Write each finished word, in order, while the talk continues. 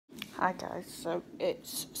Hi guys, so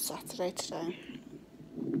it's Saturday today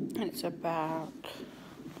and it's about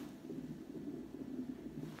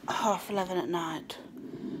 11:30 at night.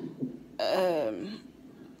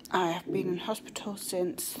 I have been in hospital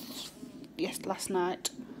since last night.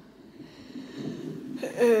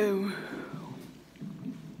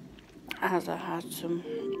 As I had some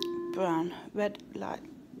brown red light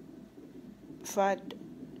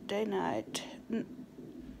Friday night.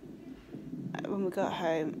 When we got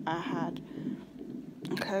home, I had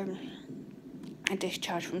a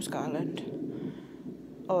discharge from Scotland,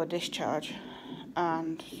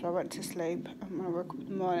 and so I went to sleep, and when I woke up in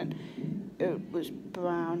the morning it was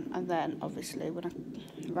brown, and then obviously when I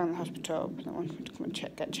ran the hospital and I wanted to come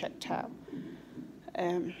and get checked out,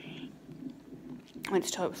 I went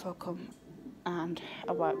to the toilet before I come, and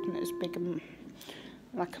I wiped and it was big and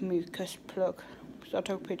like a mucus plug. So I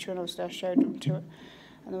took a picture and obviously I showed them to it,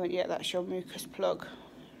 and they went, yeah, that's your mucus plug.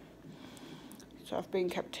 So I've been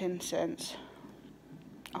kept in since.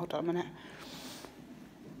 Hold on a minute.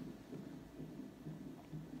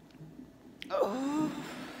 Oh.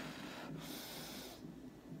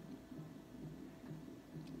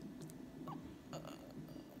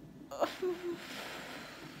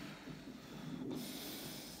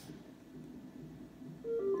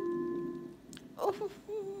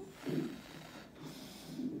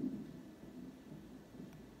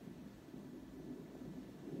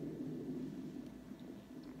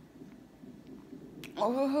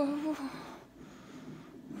 Oh.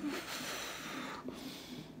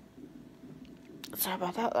 Sorry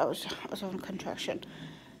about that. I was having a contraction.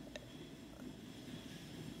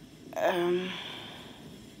 And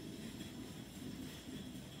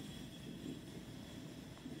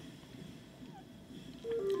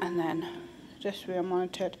then just we were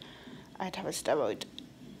monitored. I had to have a steroid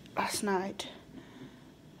last night,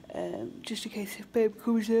 just in case if babe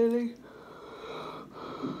comes early.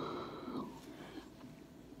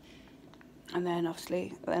 And then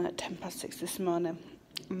obviously, at 6:10 this morning,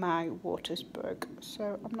 my water's broke,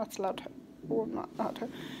 so I'm not allowed to,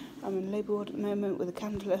 I'm in labour ward at the moment with a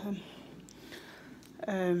candle at home,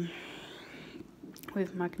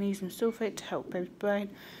 with magnesium sulfate to help baby's brain,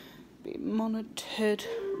 being monitored,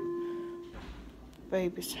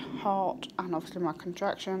 baby's heart, and obviously my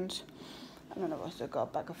contractions. And then I've also got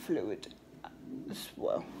a bag of fluid as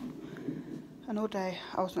well. And all day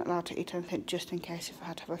I wasn't allowed to eat anything just in case if I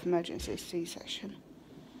had to have an emergency C-section.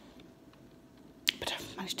 But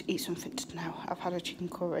I've managed to eat something now. I've had a chicken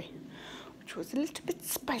curry, which was a little bit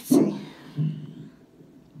spicy.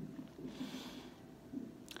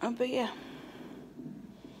 But yeah.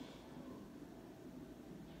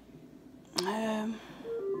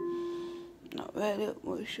 Not really up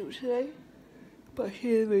much today. But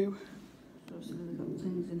here we also got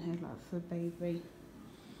things in here like for baby.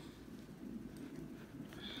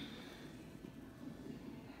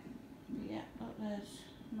 Yeah, that's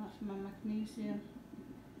my magnesium.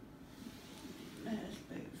 There's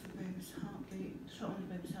for baby's heartbeat. Shot on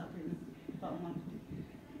the baby's heartbeat. The bottom one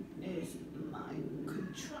is my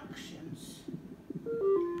contractions.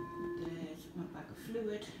 There's my bag of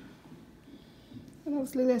fluid. And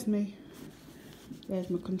obviously there's me. There's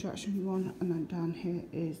my contraction one, and then down here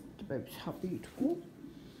is the baby's heartbeat one.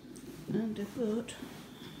 And I thought,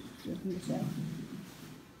 looking this out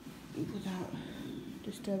without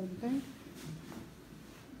disturbing the thing.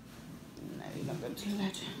 No, you're not going to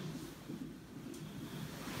let.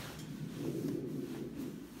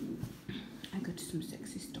 I got some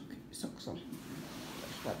sexy socks on.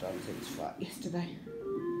 That's what I was flat yesterday.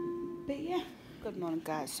 But yeah, good morning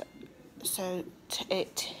guys. So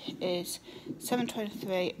it is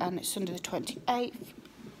 7:23 and it's Sunday the 28th.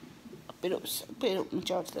 I've been up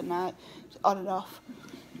majority of the night, it's on and off.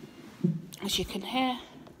 As you can hear,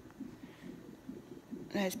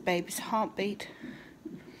 there's baby's heartbeat,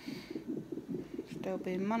 still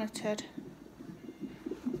being monitored,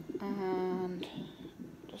 and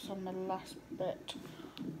just on the last bit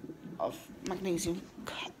of magnesium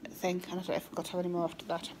thing, and I don't know if I've got to have any more after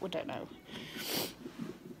that, we don't know.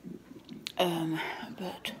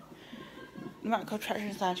 But the amount of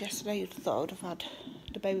contractions I had yesterday, you'd have thought I would have had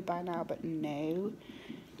the baby by now, but no,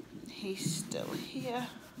 he's still here.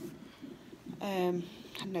 Had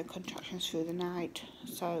no contractions through the night,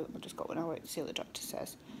 so I just got one. I'll wait to see what the doctor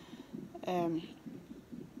says. When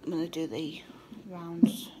they do the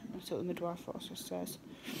rounds, and see what the midwife also says.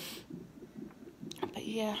 But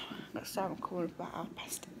yeah, next time I'm coming about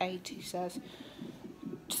 8:30, he says,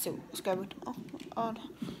 to see what's going on.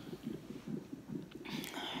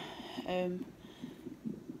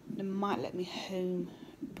 They might let me home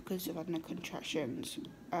because I've had no contractions,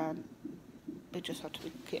 we just have to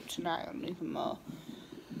be kept an eye on even more.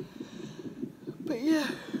 But yeah,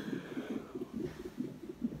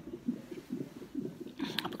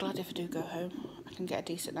 I'll be glad if I do go home. I can get a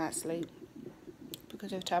decent night's sleep,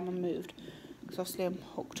 because every time I moved, because obviously I'm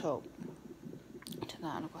hooked up to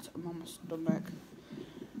that, and I've got it on my stomach,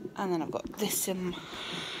 and then I've got this in my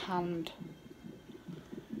hand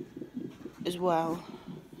as well.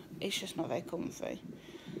 It's just not very comfy.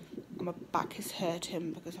 And my back is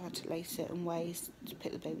hurting because I've had to lay certain ways to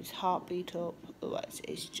pick the baby's heartbeat up, otherwise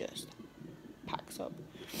it's just packs up.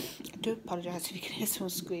 I do apologise if you can hear someone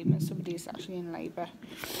screaming. Somebody is actually in labour.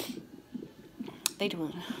 They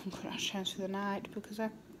don't crash chance for the night because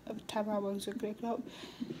every time I was waking up,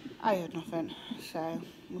 I heard nothing. So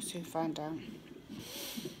we'll soon find out.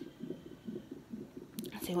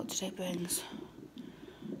 I'll see what today brings.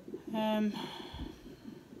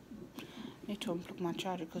 Need to unplug my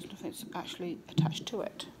charger because nothing's actually attached to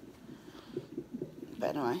it. But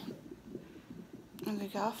anyway, I'm going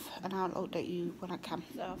to go off and I'll update you when I can.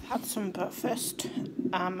 So I've had some breakfast.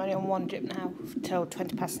 I'm only on one drip now till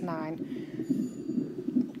 9:20.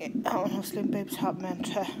 I'll obviously baby's heart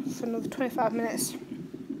monitor for another 25 minutes.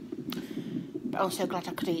 But I'm so glad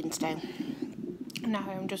I could eat and stay. Now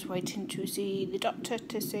I'm just waiting to see the doctor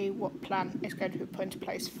to see what plan is going to be put into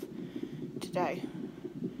place today.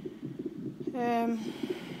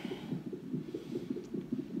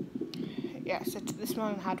 Yeah, so this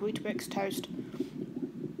morning I had Weetabix toast,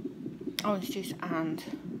 orange juice and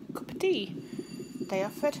a cup of tea they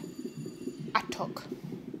offered. I took.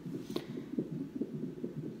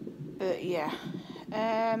 But yeah,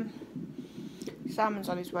 Simon's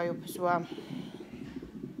on his way up as well.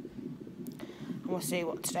 And we'll see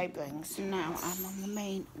what today brings. Now I'm on the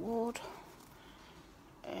main ward.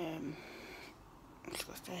 I'm just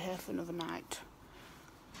going to stay here for another night.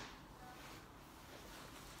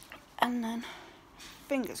 And then,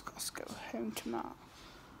 fingers crossed, go home tomorrow.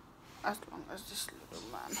 As long as this little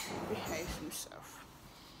man behaves himself.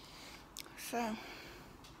 So,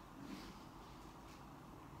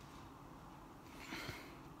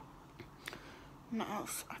 what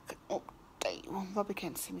else I can update? Well, Robbie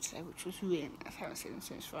came to see me today, which was really nice. I haven't seen him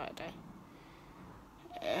since Friday.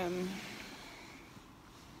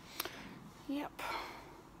 Yep.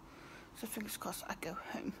 So fingers crossed I go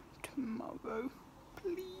home tomorrow.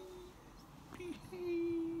 Please behave.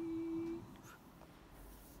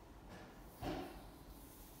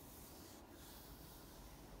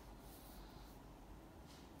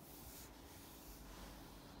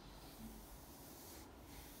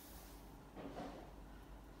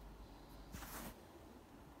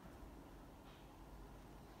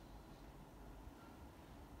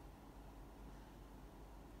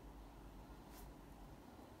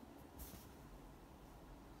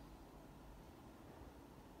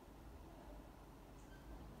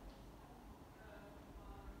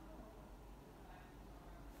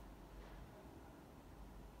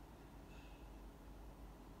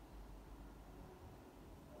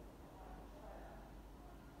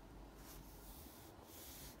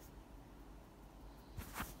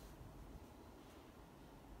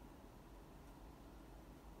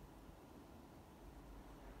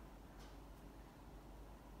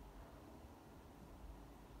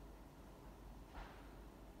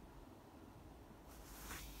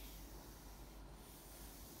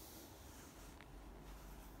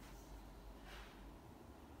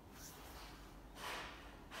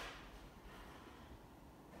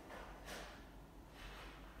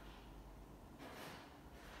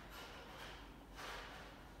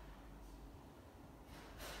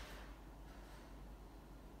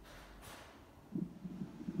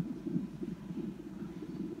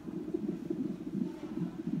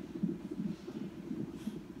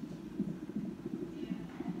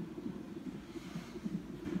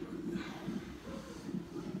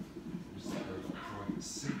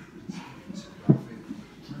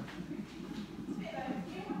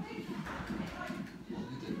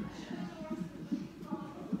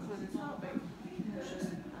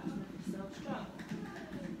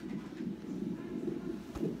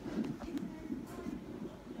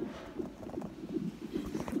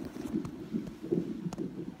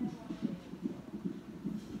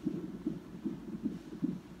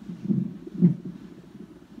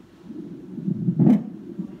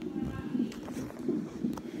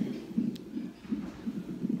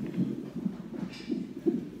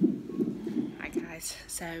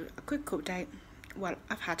 So, a quick update. Well,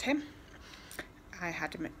 I've had him. I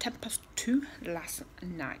had him at 2:10 last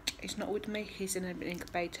night. He's not with me. He's in an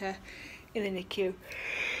incubator in the NICU.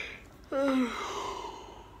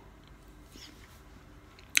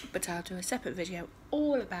 but I'll do a separate video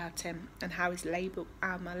all about him and how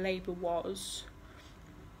my labour was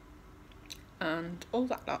and all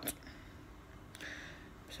that lot.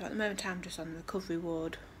 So at the moment I'm just on the recovery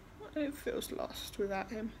ward. It feels lost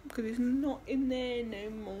without him because he's not in there no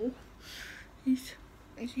more. He's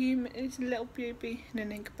a little baby in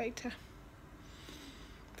an incubator.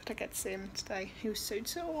 But I get to see him today. He was so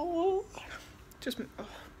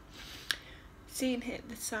seeing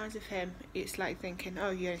the size of him, it's like thinking,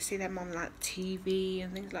 oh, you see them on like TV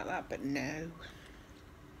and things like that, but no,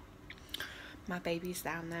 my baby's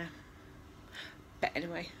down there. But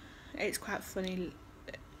anyway, it's quite funny,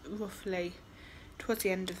 roughly towards the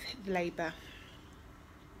end of labour,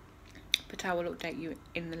 but I will update you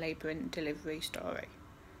in the labour and delivery story.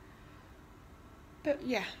 But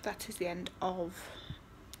yeah, that is the end of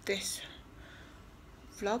this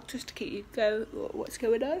vlog, just to keep you what's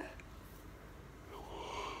going on.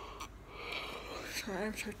 Sorry,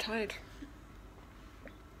 I'm so tired.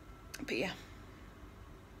 But yeah,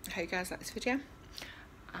 I hope you guys like this video,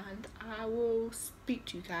 and I will speak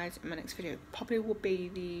to you guys in my next video. Probably will be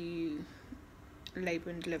the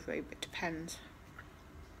labour and delivery, but it depends.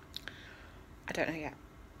 I don't know yet.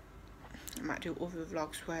 I might do other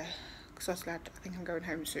vlogs where, because I think I'm going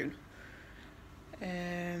home soon.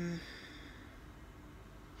 Because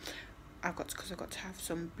I've got to have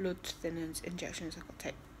some blood thinners injections I've got to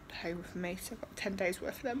take home with me, so I've got 10 days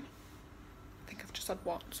worth of them. I think I've just had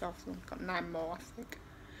one, so I've got 9 more, I think.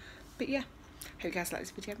 But yeah, hope you guys like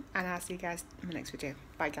this video, and I'll see you guys in my next video.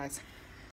 Bye guys.